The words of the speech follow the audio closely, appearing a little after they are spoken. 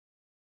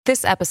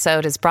This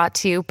episode is brought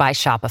to you by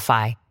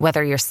Shopify.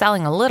 Whether you're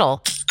selling a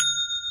little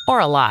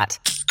or a lot,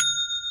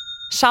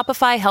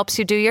 Shopify helps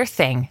you do your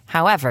thing,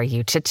 however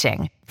you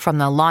cha-ching. From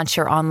the launch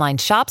your online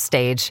shop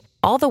stage,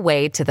 all the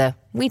way to the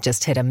we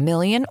just hit 1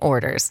 million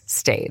orders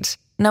stage.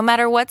 No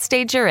matter what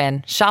stage you're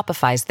in,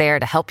 Shopify's there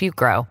to help you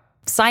grow.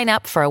 Sign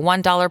up for a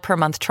 $1 per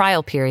month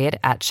trial period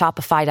at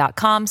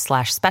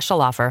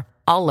shopify.com/special offer,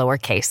 all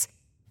lowercase.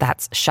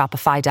 That's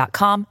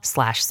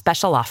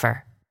shopify.com/special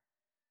offer.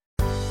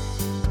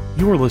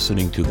 You are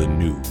listening to the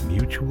new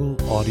Mutual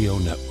Audio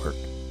Network.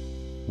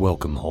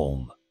 Welcome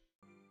home.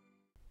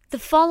 The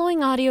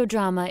following audio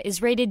drama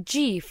is rated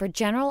G for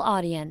general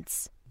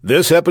audience.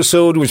 This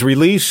episode was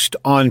released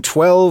on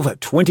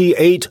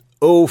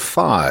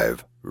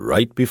 12/28/05,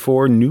 right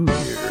before New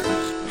Year's.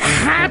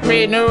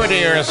 Happy New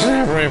Year's,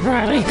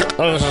 everybody.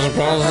 This is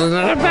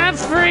President of the Bat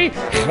Free,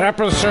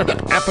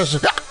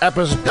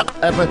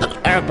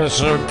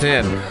 episode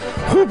 10.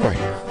 Oh boy.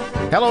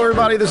 Hello,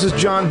 everybody. This is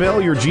John Bell,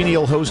 your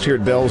genial host here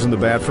at Bells and the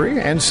Bat Free.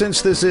 And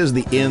since this is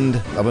the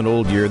end of an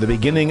old year, the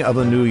beginning of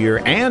a new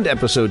year, and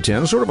episode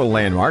 10, sort of a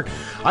landmark,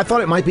 I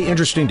thought it might be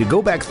interesting to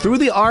go back through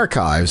the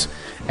archives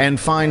and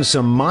find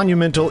some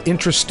monumental,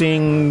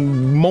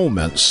 interesting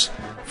moments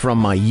from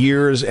my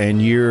years and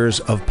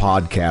years of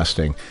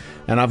podcasting.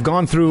 And I've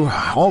gone through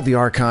all the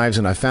archives,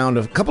 and I found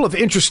a couple of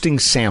interesting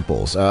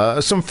samples,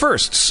 some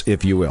firsts,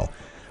 if you will.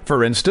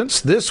 For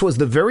instance, this was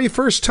the very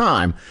first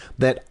time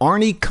that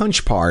Arnie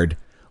Kunchpard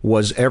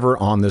was ever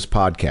on this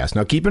podcast.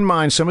 Now, keep in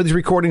mind, some of these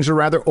recordings are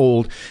rather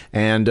old,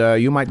 and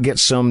you might get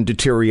some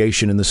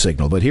deterioration in the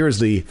signal. But here's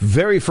the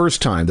very first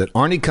time that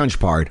Arnie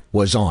Kunchpard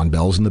was on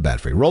Bells and the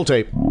Bat Free. Roll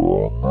tape.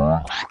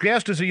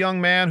 Guest is a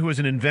young man who is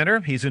an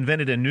inventor. He's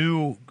invented a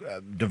new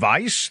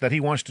device that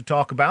he wants to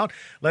talk about.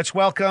 Let's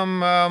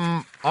welcome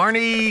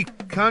Arnie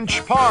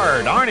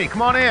Kunchpard. Arnie,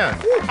 come on in.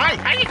 Ooh, hi,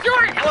 how you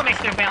doing? Hello,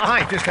 Mr. Bell.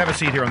 Hi, just have a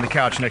seat here on the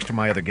couch next to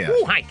my other guest.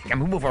 Ooh, hi.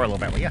 Can we move over a little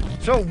bit, will you?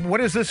 So, what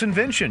is this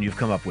invention you've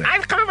come up with?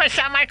 I've come up with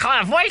something I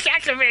call a voice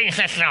activating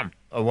system.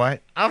 A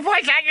what? A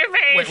voice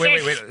activating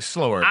system. Wait,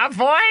 slower. A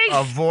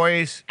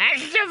voice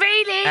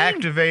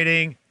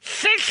activating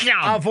system.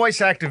 A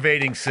voice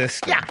activating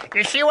system. Yeah,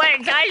 you see what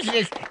it does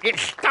is it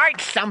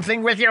starts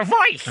something with your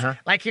voice.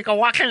 Like you can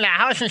walk in the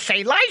house and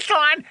say, lights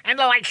on, and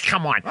the lights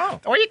come on. Oh.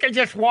 Or you can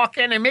just walk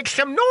in and make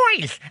some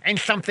noise, and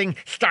something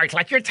starts,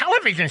 like your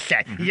television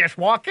set. You just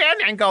walk in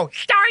and go,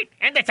 start,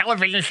 and the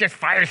television just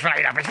fires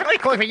right up. It's really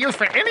cool. It can be used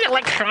for any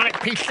electronic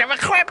piece of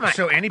equipment.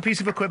 So any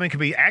piece of equipment can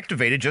be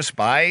activated just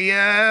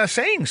by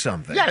saying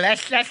something. Yeah,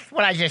 that's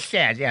what I just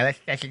said. Yeah,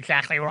 that's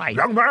exactly right.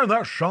 Young man,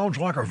 that sounds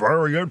like a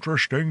very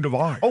interesting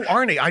device. Oh,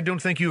 Arnie, I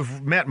don't think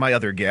you've met my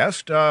other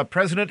guest,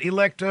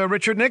 President-elect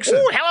Richard Nixon.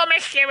 Ooh, hello,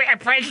 Mr.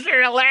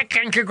 President-elect,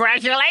 and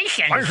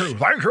congratulations.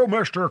 Thank you,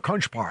 Mr.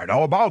 Kunchpard.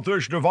 How about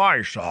this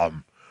device?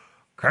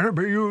 Can it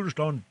be used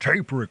on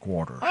tape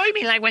recorder? Oh, you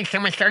mean like when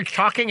someone starts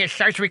talking, it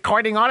starts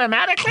recording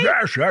automatically?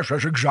 Yes, that's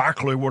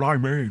exactly what I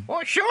mean.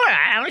 Well, sure,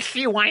 I don't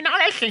see why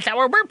not. I think that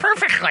would work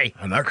perfectly.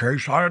 In that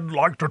case, I'd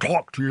like to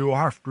talk to you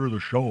after the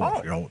show,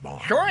 if you don't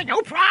mind. Sure,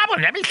 no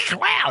problem. That'd be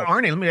swell.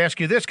 Arnie, let me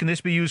ask you this. Can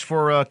this be used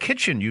for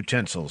kitchen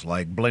utensils,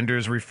 like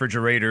blenders,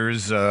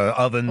 refrigerators,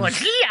 ovens? Well,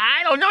 gee,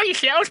 I don't know. You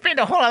see, I don't spend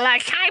a whole lot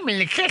of time in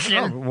the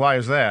kitchen. Oh, why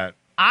is that?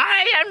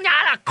 I am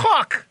not a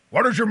cook.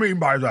 What did you mean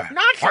by that?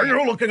 Nothing. Are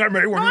you looking at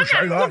me when you say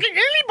I'm that? not looking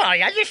at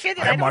anybody. I just said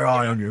that I have my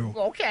eye on you.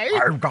 Okay.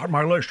 I've got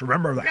my list,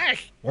 remember that.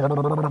 Yes.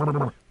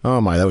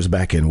 Oh, my, that was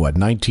back in,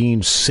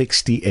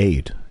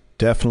 1968.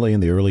 Definitely in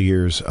the early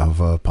years of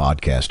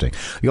podcasting.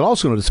 You'll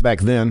also notice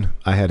back then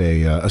I had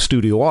a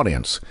studio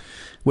audience,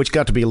 which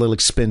got to be a little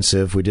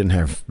expensive. We didn't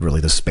have really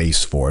the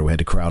space for it. We had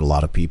to crowd a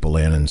lot of people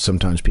in, and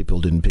sometimes people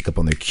didn't pick up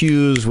on their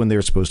cues when they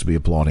were supposed to be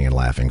applauding and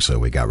laughing, so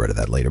we got rid of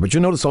that later. But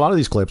you'll notice a lot of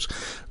these clips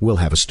will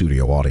have a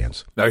studio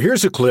audience. Now,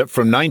 here's a clip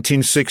from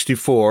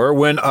 1964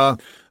 when a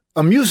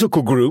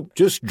musical group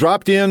just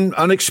dropped in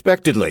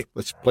unexpectedly.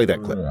 Let's play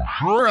that clip.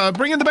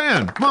 Bring in the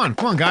band. Come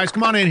on, guys.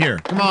 Come on in here.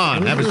 Come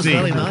on, have a seat.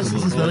 This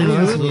is very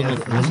nice.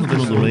 Listen to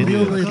the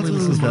radio lately.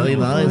 This is very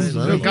nice.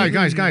 So,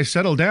 guys,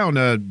 settle down.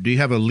 Do you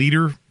have a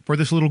leader for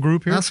this little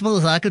group here? I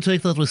suppose I could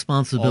take that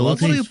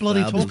responsibility. What are you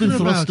bloody talking It's been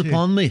thrust about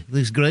upon me.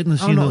 This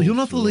greatness, Oh, no, you're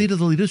not the leader.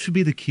 The leader should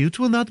be the cute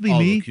one. That'd be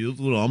me. The cute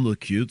one. I'm the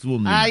cute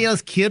one.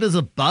 Yes, cute as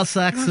a bus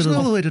accident. That's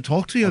not the way to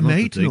talk to your I'm not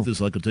mate. to take No.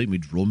 this. I could take me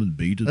drum and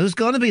beat it. Who's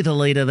going to be the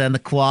leader then? The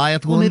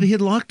quiet Well, one? maybe he'd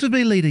like to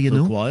be leader, you the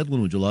know. quiet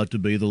one. Would you like to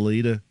be the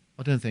leader?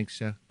 I don't think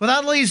so. But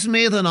at least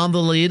me, then I'm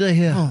the leader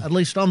here. Oh. At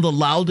least I'm the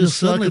loudest.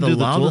 So I certainly can the do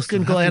the loudest.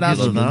 talking. Go ahead, Have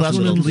ask to him. be the That's last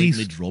at one at least.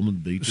 least. Drum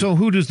and beat it. So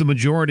who does the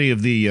majority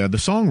of the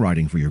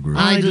songwriting for your group?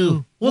 I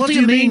do. What do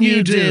you mean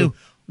you do?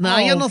 Nah,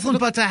 you're nothing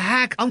but a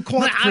hack. I'm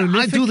quite I do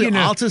the prolific,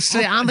 artist,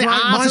 I'm the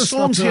my artist.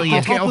 songs I'll tell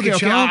hit you. top of the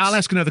charts. I'll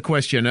ask another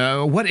question.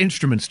 What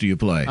instruments do you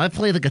play? I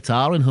play the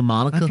guitar and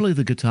harmonica. I play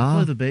the guitar.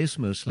 I play the bass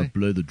mostly. I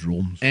play the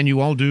drums. And you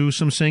all do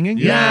some singing?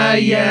 Yeah.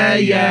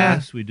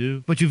 Yes, we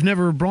do. But you've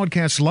never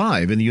broadcast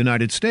live in the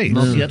United States.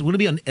 Not yet. We're going to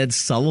be on Ed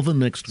Sullivan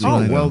next week.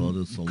 Oh,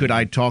 well, could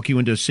I talk you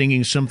into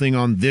singing something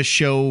on this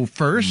show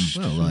first?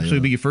 Well, so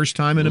it'd be your first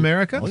time in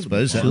America? I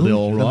suppose that'll be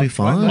all right. That'd be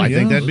fine. Well, I yeah.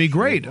 think that'd be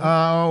great.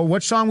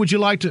 What song would you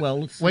like to...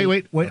 Well, let's see.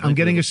 Wait. I'm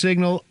getting a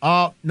signal.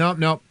 Oh,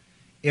 no.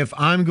 If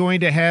I'm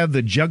going to have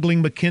the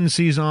Juggling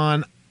McKinseys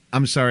on,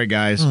 I'm sorry,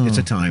 guys. It's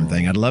a time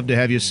thing. I'd love to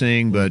have you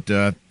sing, but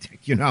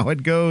you know how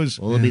it goes.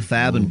 Well, it'll be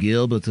Fab and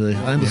Gil, but I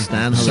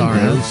understand how Sorry,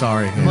 it goes. I'm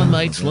sorry. Come on,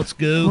 mates, let's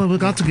go. Well, we've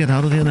got to get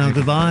out of here now.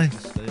 Goodbye.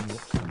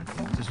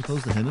 I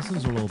suppose the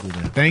Hendersons will all be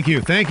there. Thank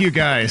you,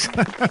 guys.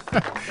 They're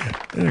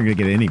not going to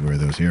get anywhere,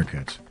 those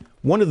haircuts.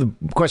 One of the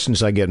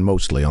questions I get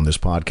mostly on this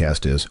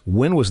podcast is,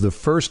 when was the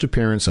first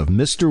appearance of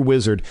Mr.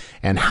 Wizard,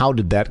 and how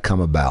did that come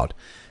about?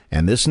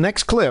 And this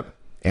next clip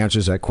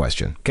answers that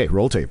question. Okay,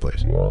 roll tape,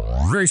 please.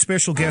 Very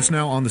special guest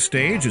now on the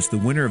stage is the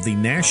winner of the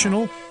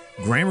National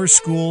Grammar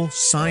School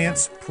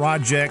Science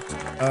Project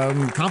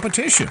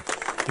competition.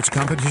 It's a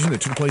competition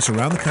that took place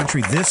around the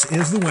country. This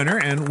is the winner,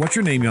 and what's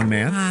your name, young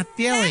man?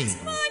 Billy.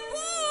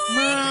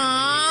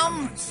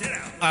 Mom!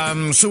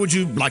 So would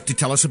you like to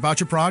tell us about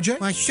your project?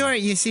 Well, sure.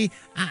 You see,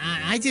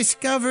 I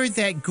discovered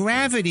that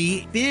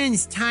gravity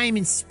bends time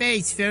and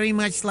space very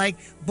much like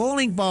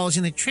bowling balls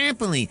in a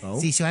trampoline. Oh.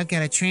 See, so I've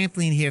got a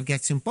trampoline here. I've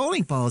got some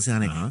bowling balls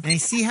on it. And I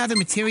see how the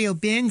material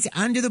bends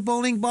under the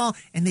bowling ball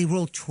and they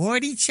roll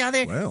toward each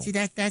other. Well. See,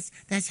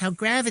 that's how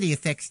gravity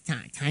affects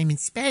time and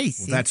space.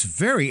 Well, see? that's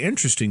very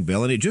interesting,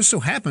 Bill, and it just so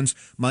happens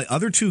my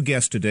other two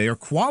guests today are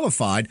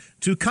qualified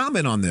to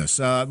comment on this.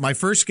 My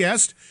first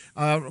guest,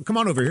 come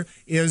on over here,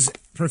 is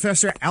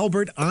Professor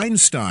Albert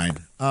Einstein.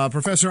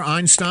 Professor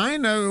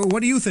Einstein,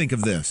 what do you think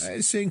of this?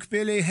 I think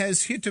Billy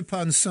has hit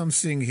upon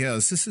something here.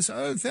 This is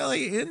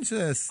very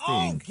interesting.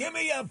 Oh, give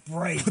me a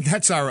break.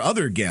 That's our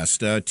other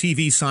guest,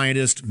 TV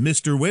scientist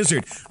Mr.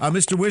 Wizard.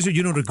 Mr. Wizard,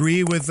 you don't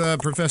agree with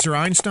Professor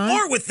Einstein?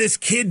 Or with this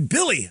kid,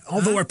 Billy.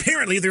 Although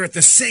apparently they're at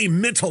the same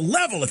mental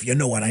level, if you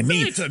know what I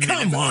mean.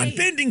 Come on,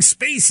 bending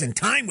space and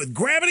time with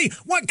gravity?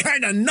 What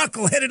kind of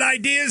knuckleheaded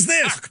idea is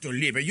this?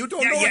 You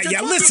don't know what you're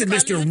talking Listen,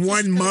 about. Mr.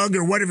 One Mug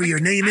or whatever your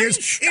name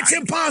is. It's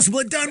impossible.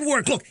 It doesn't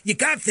work. Look, you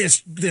got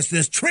this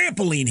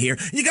trampoline here.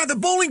 You got the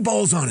bowling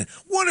balls on it.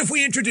 What if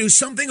we introduce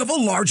something of a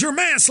larger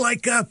mass,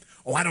 like, I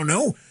don't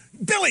know.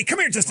 Billy, come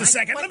here just a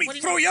second. Let me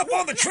throw you up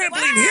on the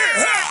trampoline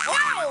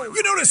here.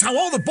 You notice how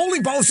all the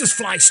bowling balls just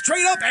fly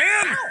straight up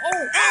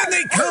and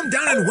they come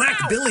down and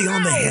whack Billy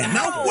on the head.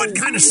 Now, what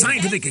kind of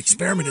scientific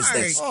experiment is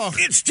this?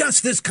 It's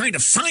just this kind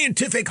of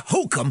scientific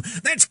hokum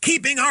that's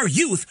keeping our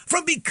youth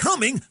from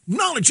becoming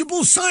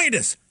knowledgeable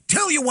scientists.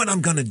 Tell you what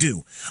I'm going to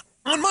do.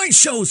 On my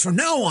shows from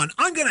now on,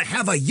 I'm going to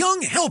have a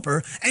young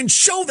helper and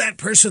show that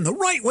person the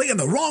right way and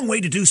the wrong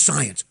way to do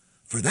science.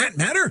 For that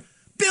matter,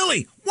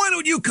 Billy, why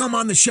don't you come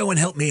on the show and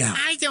help me out?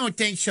 I don't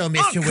think so,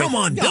 Mr. Wizard. Come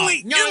on,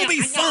 Billy. It'll be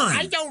fun.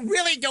 I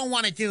really don't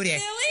want to do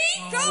this.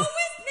 Billy, go with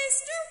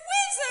Mr.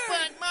 Wizard.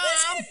 But, Mom.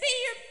 This could be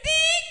your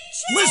big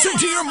chance. Listen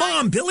to your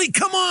mom, Billy.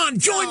 Come on,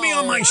 join me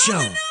on my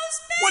show.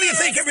 What do you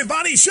think,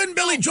 everybody? Shouldn't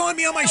Billy join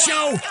me on my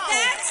show?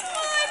 That's my boy.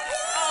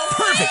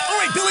 Perfect. All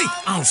right, Billy,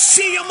 I'll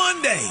see you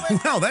Monday.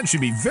 Well, that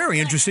should be very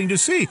interesting to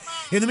see.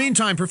 In the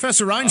meantime,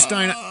 Professor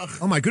Einstein...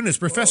 oh, my goodness,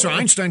 Professor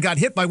Einstein got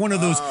hit by one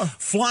of those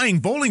flying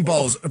bowling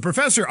balls.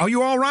 Professor, are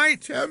you all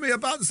right? Tell me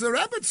about the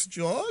rabbits,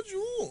 George.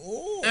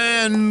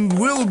 And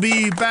we'll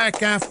be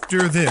back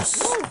after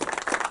this.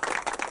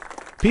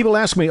 People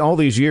ask me all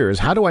these years,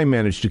 how do I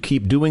manage to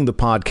keep doing the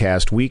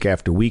podcast week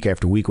after week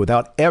after week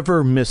without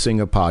ever missing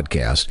a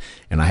podcast?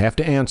 And I have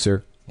to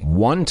answer,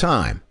 one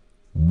time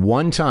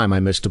I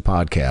missed a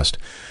podcast.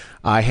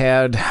 I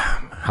had,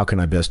 how can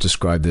I best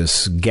describe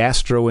this,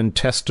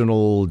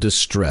 gastrointestinal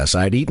distress.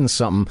 I'd eaten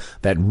something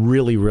that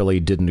really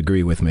didn't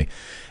agree with me.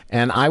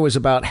 And I was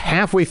about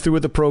halfway through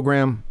the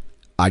program.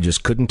 I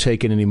just couldn't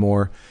take it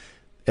anymore.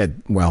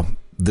 Well,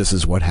 this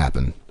is what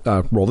happened.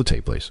 Roll the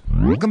tape, please.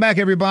 Welcome back,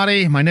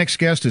 everybody. My next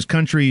guest is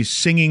country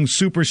singing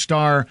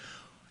superstar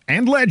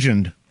and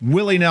legend,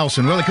 Willie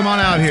Nelson. Willie, come on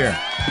out here.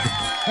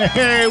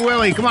 Hey,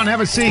 Willie, come on,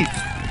 have a seat.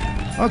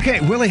 Okay,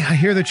 Willie, I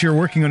hear that you're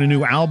working on a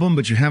new album,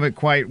 but you haven't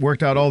quite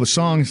worked out all the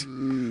songs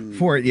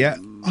for it yet.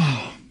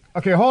 Oh.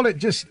 Okay, hold it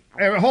just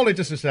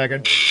a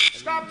second.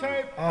 Stop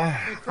tape.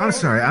 I'm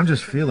sorry, I'm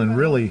just feeling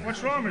really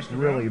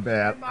Mr.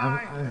 bad.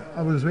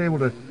 I was able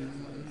to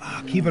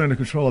keep it under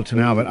control up to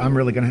now, but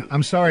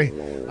I'm sorry.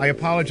 I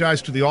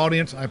apologize to the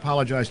audience. I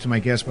apologize to my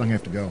guests, but I'm going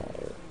to have to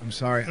go. I'm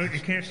sorry. So you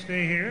can't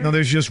stay here? No,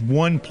 there's just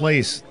one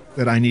place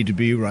that I need to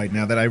be right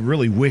now that I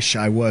really wish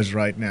I was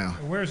right now.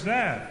 Where's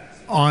that?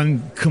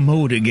 On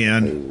Commode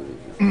again.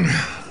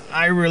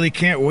 I really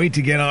can't wait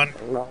to get on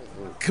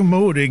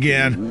Commode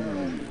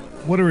again.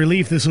 What a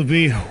relief this will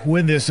be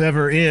when this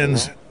ever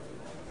ends.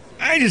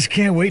 I just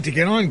can't wait to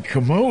get on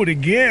Commode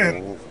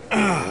again.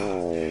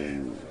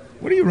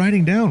 What are you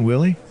writing down,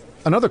 Willie?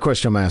 Another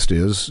question I'm asked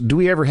is, do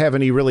we ever have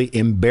any really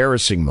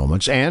embarrassing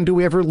moments, and do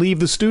we ever leave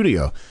the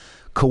studio?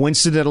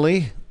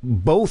 Coincidentally,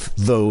 both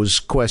those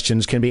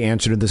questions can be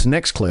answered in this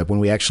next clip when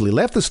we actually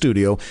left the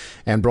studio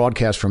and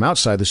broadcast from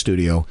outside the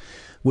studio,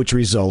 which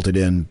resulted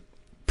in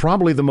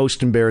probably the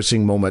most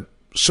embarrassing moment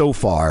so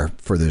far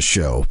for this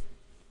show.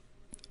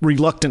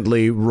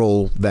 Reluctantly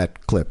roll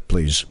that clip,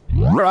 please.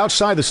 We're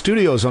outside the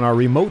studios on our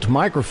remote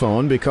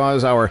microphone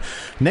because our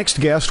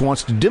next guest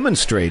wants to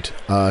demonstrate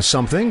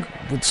something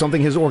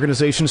his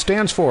organization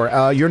stands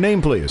for. Your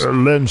name, please.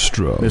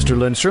 Lindstrom. Mr.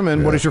 Lindstrom,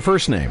 and what is your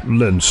first name?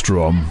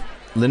 Lindstrom.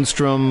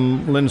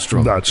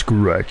 Lindstrom. That's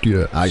correct,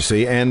 yes. I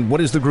see. And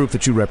what is the group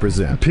that you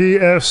represent?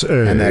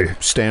 PSA. And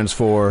that stands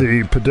for?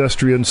 The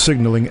Pedestrian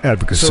Signaling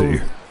Advocacy.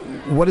 So,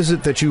 what is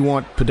it that you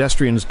want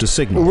pedestrians to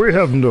signal? We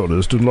have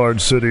noticed in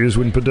large cities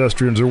when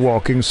pedestrians are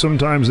walking,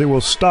 sometimes they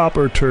will stop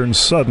or turn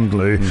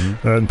suddenly,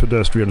 and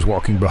pedestrians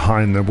walking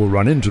behind them will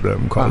run into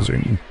them,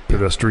 causing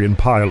pedestrian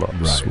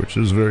pileups, which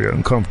is very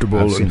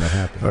uncomfortable and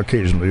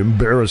occasionally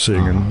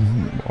embarrassing,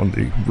 and on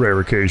the rare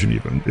occasion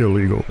even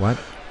illegal. What?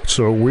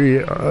 So we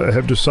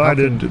have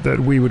decided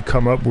that we would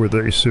come up with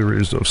a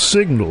series of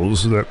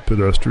signals that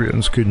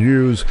pedestrians can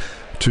use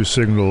to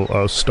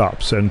signal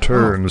stops and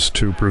turns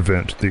to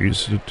prevent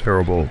these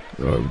terrible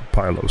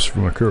pileups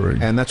from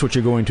occurring. And that's what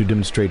you're going to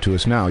demonstrate to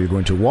us now. You're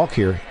going to walk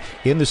here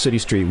in the city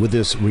street with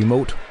this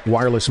remote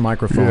wireless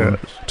microphone,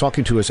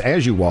 talking to us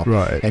as you walk,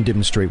 and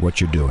demonstrate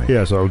what you're doing.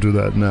 Yes, I'll do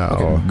that now.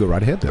 Okay, go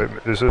right ahead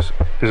then. Is this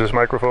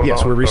microphone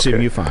Yes, on? we're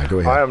receiving you fine. Go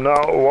ahead. I am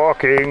now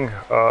walking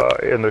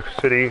in the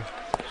city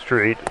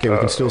street, we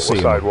can still see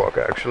sidewalk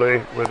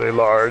actually, with a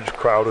large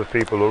crowd of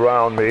people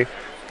around me.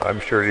 I'm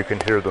sure you can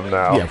hear them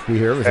now. Yeah, we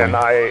hear everything. And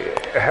I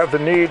have the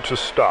need to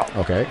stop.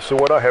 Okay. So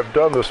what I have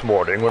done this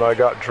morning, when I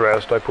got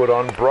dressed, I put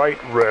on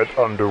bright red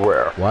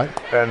underwear. What?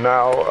 And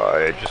now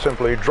I just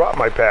simply drop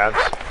my pants,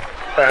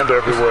 and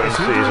everyone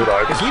sees that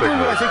I've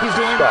signaled. I think he's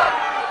doing Stop.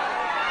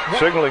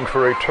 Signaling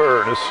for a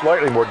turn is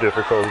slightly more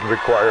difficult and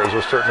requires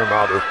a certain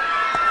amount of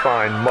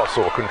fine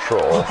muscle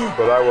control,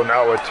 but I will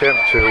now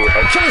attempt to...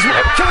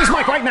 Kill his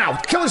mic right now!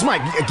 Kill his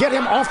mic! Get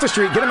him off the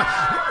street! Get him...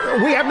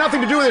 We have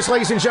nothing to do with this,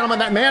 ladies and gentlemen.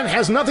 That man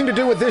has nothing to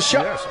do with this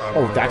show. Yes,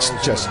 that's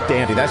just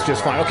dandy. That's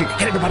just fine. Okay,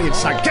 get everybody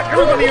inside. Get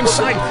everybody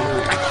inside!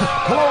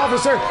 Hello,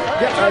 officer.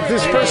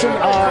 This person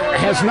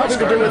has nothing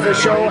to do with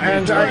this show,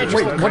 and...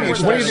 wait, what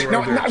is...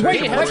 No,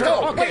 wait, let's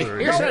go! Okay,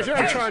 He says you're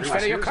in charge,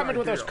 Freddy. You're coming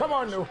with us. Come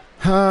on, Lou.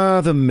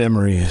 The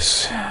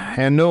memories.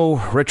 And no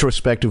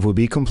retrospective would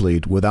be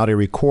complete without a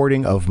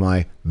recording of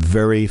my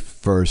very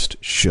first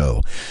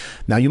show.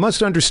 Now, you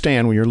must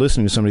understand when you're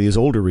listening to some of these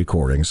older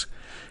recordings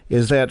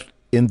is that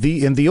in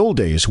the old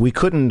days, we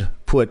couldn't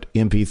put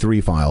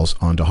MP3 files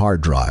onto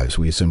hard drives.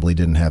 We simply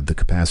didn't have the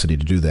capacity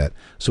to do that.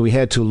 So we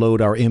had to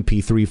load our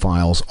MP3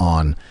 files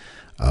on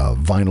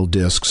vinyl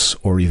discs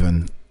or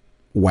even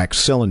wax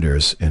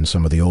cylinders in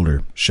some of the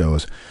older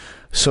shows.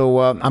 So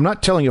I'm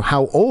not telling you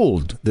how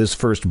old this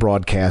first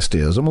broadcast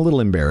is. I'm a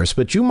little embarrassed,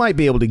 but you might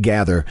be able to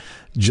gather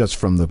just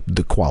from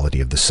the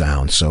quality of the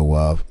sound.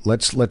 So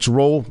let's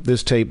roll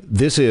this tape.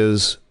 This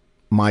is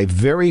my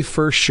very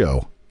first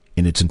show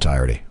in its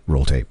entirety.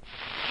 Roll tape.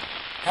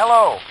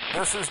 Hello,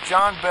 this is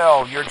John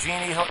Bell, your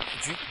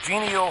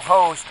genial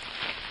host.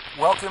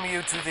 Welcome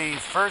you to the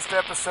first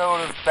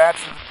episode of Bells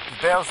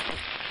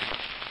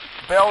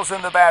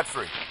in the Bat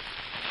Free.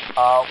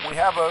 We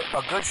have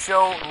a good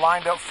show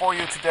lined up for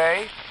you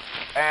today,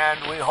 and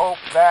we hope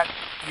that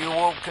you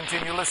will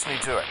continue listening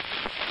to it.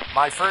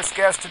 My first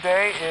guest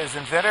today is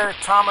inventor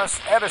Thomas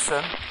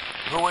Edison,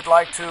 who would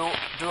like to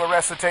do a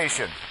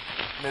recitation.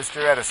 Mr.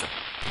 Edison.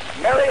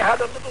 Mary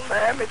had a little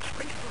lamb, its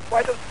fleece was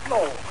white as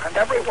snow, and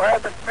everywhere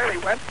that Mary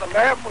went, the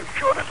lamb was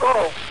sure to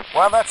go.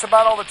 Well, that's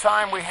about all the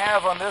time we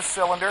have on this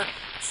cylinder,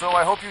 so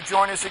I hope you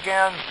join us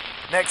again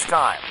next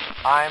time.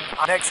 I'm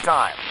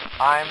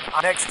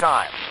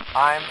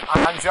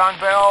John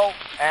Bell,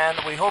 and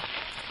we hope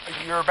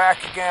you're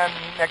back again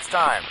next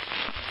time.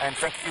 And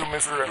thank you,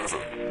 Mr.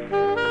 Edison.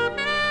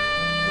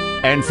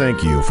 And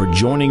thank you for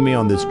joining me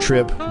on this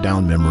trip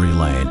down memory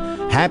lane.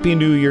 Happy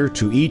New Year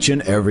to each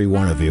and every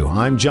one of you.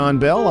 I'm John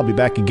Bell. I'll be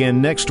back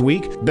again next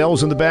week.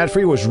 Bells in the Bat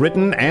Free was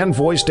written and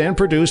voiced and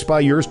produced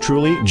by yours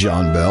truly,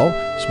 John Bell.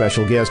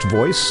 Special guest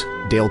voice,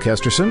 Dale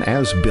Kesterson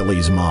as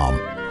Billy's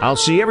mom. I'll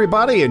see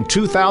everybody in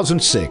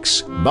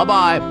 2006.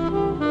 Bye-bye.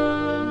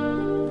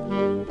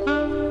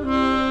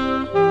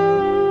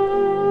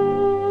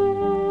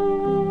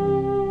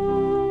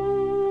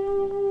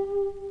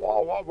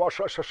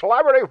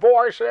 Celebrity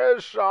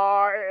voices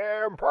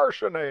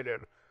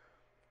impersonated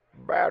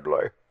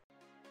badly.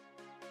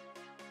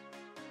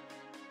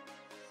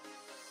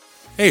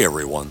 Hey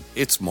everyone,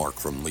 it's Mark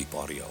from Leap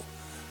Audio.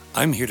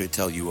 I'm here to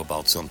tell you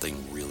about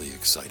something really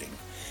exciting.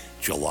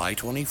 July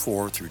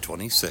 24 through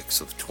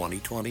 26 of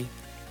 2020,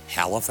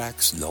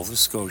 Halifax, Nova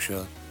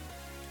Scotia,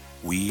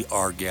 we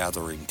are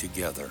gathering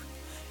together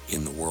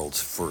in the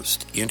world's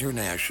first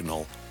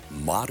international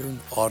modern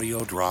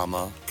audio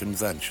drama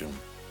convention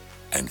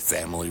and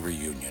family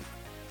reunion.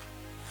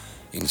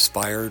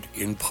 Inspired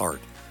in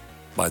part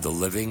By the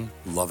living,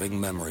 loving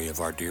memory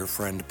of our dear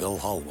friend Bill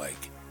Hallweg,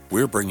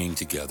 we're bringing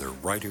together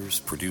writers,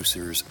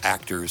 producers,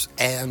 actors,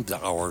 and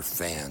our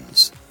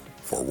fans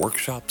for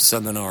workshops,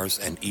 seminars,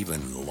 and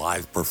even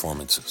live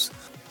performances.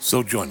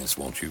 So join us,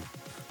 won't you?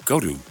 Go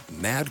to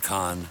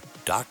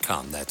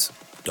madcon.com. That's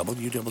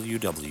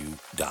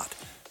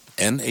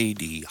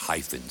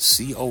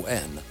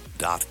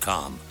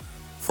www.mad-con.com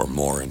for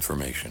more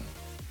information.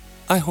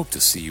 I hope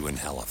to see you in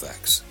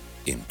Halifax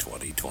in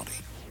 2020.